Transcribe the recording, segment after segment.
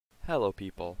Hello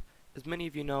people. As many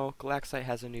of you know, Galaxite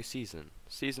has a new season,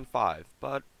 Season 5,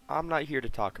 but I'm not here to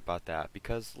talk about that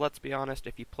because let's be honest,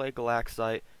 if you play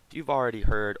Galaxite, you've already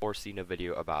heard or seen a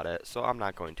video about it, so I'm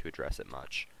not going to address it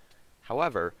much.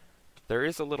 However, there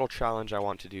is a little challenge I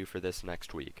want to do for this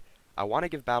next week. I want to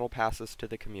give battle passes to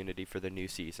the community for the new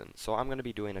season, so I'm going to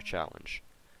be doing a challenge.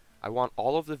 I want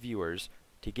all of the viewers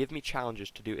to give me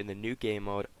challenges to do in the new game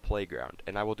mode, Playground,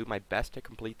 and I will do my best to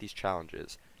complete these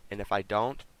challenges, and if I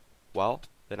don't, well,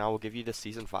 then I will give you the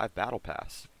Season 5 Battle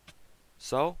Pass.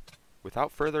 So,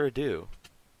 without further ado,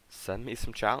 send me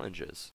some challenges.